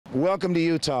Welcome to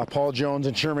Utah. Paul Jones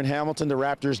and Sherman Hamilton. The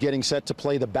Raptors getting set to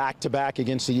play the back-to-back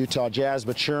against the Utah Jazz.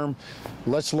 But Sherm,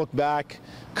 let's look back.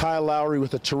 Kyle Lowry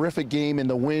with a terrific game in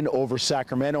the win over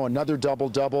Sacramento, another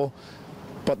double-double.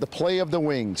 But the play of the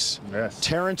wings, yes.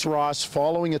 Terrence Ross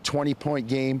following a 20-point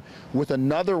game with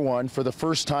another one for the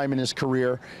first time in his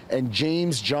career, and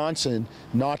James Johnson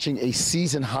notching a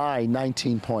season-high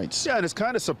 19 points. Yeah, and it's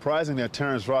kind of surprising that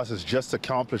Terrence Ross has just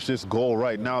accomplished this goal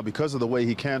right now because of the way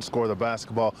he can score the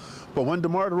basketball. But when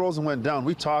DeMar DeRozan went down,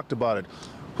 we talked about it.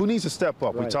 Who needs to step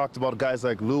up? Right. We talked about guys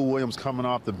like Lou Williams coming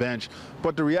off the bench,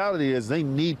 but the reality is they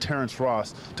need Terrence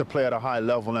Ross to play at a high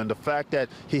level, and the fact that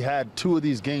he had two of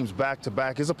these games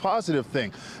back-to-back is a positive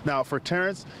thing. Now, for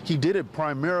Terrence, he did it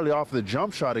primarily off the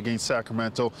jump shot against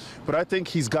Sacramento, but I think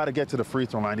he's got to get to the free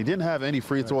throw line. He didn't have any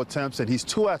free throw attempts, and he's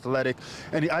too athletic,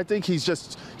 and I think he's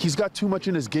got too much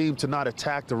in his game to not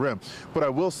attack the rim. But I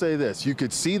will say this, you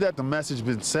could see that the message has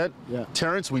been sent. Yeah.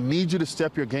 Terrence, we need you to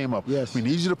step your game up. Yes. We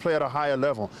need you to play at a higher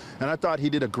level. And I thought he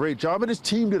did a great job, and his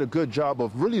team did a good job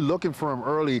of really looking for him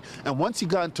early. And once he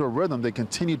got into a rhythm, they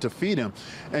continued to feed him.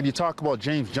 And you talk about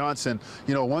James Johnson.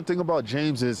 You know, one thing about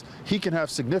James is he can have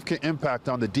significant impact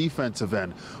on the defensive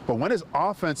end. But when his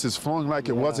offense is flowing like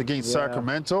it was against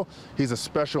Sacramento, he's a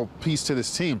special piece to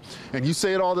this team. And you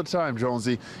say it all the time,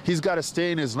 Jonesy. He's got to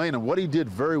stay in his lane. And what he did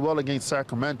very well against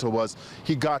Sacramento was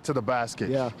he got to the basket.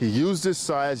 Yeah. He used his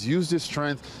size, used his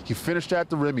strength. He finished at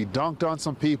the rim. He dunked on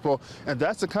some people. And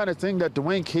that's the kind of thing that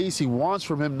Dwayne Casey wants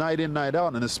from him night in, night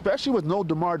out. And especially with no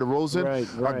DeMar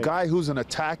DeRozan, a guy who's an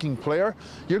attacking player,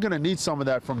 you're going to need some of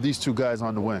that from these two guys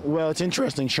on the wing. Well, it's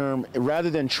interesting, Sherm. Rather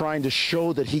than trying to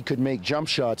show that he could make jump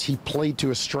shots, he played to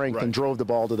his strength and drove the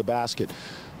ball to the basket.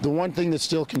 The one thing that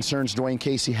still concerns Dwayne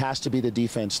Casey has to be the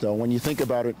defense, though. When you think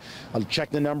about it, I'll check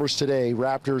the numbers today.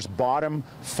 Raptors bottom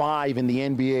 5 in the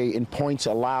NBA in points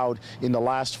allowed in the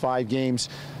last 5 games.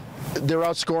 They're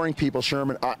outscoring people,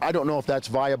 Sherman. I don't know if that's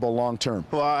viable long term.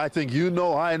 Well, I think you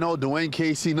know, I know, Dwayne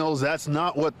Casey knows that's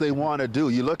not what they want to do.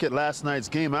 You look at last night's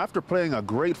game, after playing a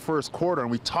great first quarter, and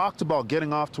we talked about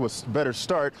getting off to a better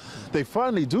start, they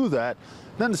finally do that.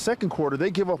 Then the second quarter,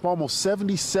 they give up almost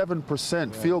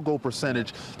 77% field goal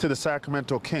percentage to the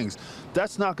Sacramento Kings.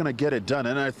 That's not going to get it done.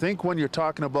 And I think when you're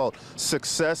talking about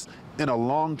success in a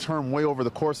long-term way over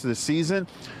the course of the season,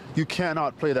 you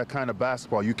cannot play that kind of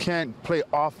basketball. You can't play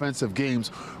offensive games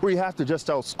where you have to just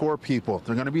outscore people.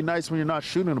 They're going to be nice when you're not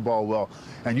shooting the ball well.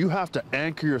 And you have to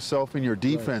anchor yourself in your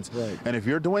defense. And if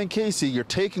you're Dwayne Casey, you're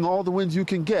taking all the wins you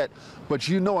can get, but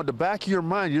you know at the back of your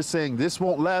mind, you're saying this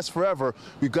won't last forever.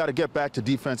 We've got to get back to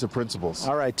defensive principles.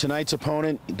 All right, tonight's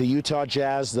opponent, the Utah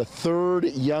Jazz, the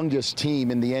 3rd youngest team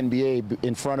in the NBA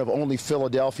in front of only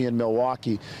Philadelphia and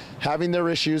Milwaukee, having their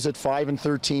issues at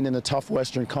 5-13 in the tough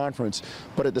Western Conference.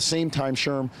 But at the same time,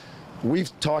 Sherm,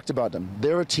 we've talked about them.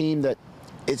 They're a team that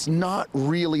it's not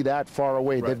really that far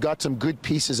away. They've got some good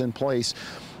pieces in place.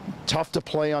 Tough to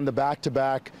play on the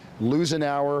back-to-back, lose an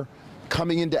hour,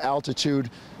 coming into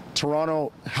altitude.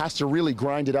 Toronto has to really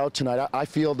grind it out tonight. I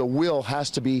feel the will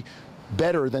has to be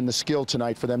better than the skill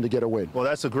tonight for them to get a win. Well,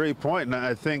 that's a great point, and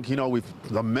I think, you know, we've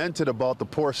lamented about the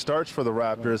poor starts for the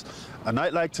Raptors. A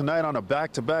night like tonight on a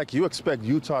back-to-back, you expect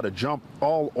Utah to jump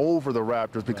all over the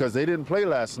Raptors because they didn't play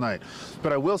last night.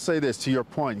 But I will say this, to your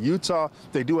point, Utah,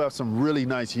 they do have some really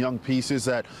nice young pieces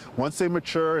that once they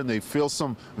mature and they feel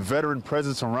some veteran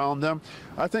presence around them,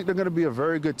 I think they're going to be a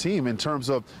very good team in terms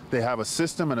of they have a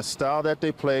system and a style that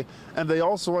they play, and they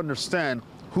also understand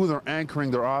who they're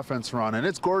anchoring their offense around. And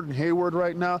it's Gordon Hayward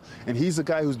right now, and he's the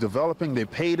guy who's developing. They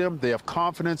paid him. They have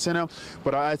confidence in him.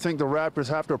 But I think the Raptors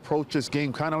have to approach this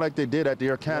game kind of like they did at the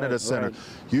Air Canada Center.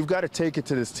 You've got to take it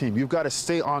to this team. You've got to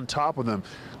stay on top of them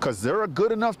because they're a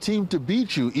good enough team to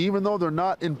beat you. Even though they're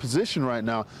not in position right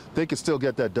now, they can still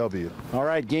get that W. All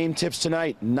right, game tips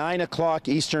tonight, 9 o'clock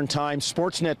Eastern Time,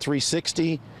 Sportsnet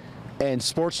 360 and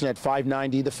Sportsnet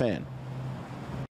 590, The Fan.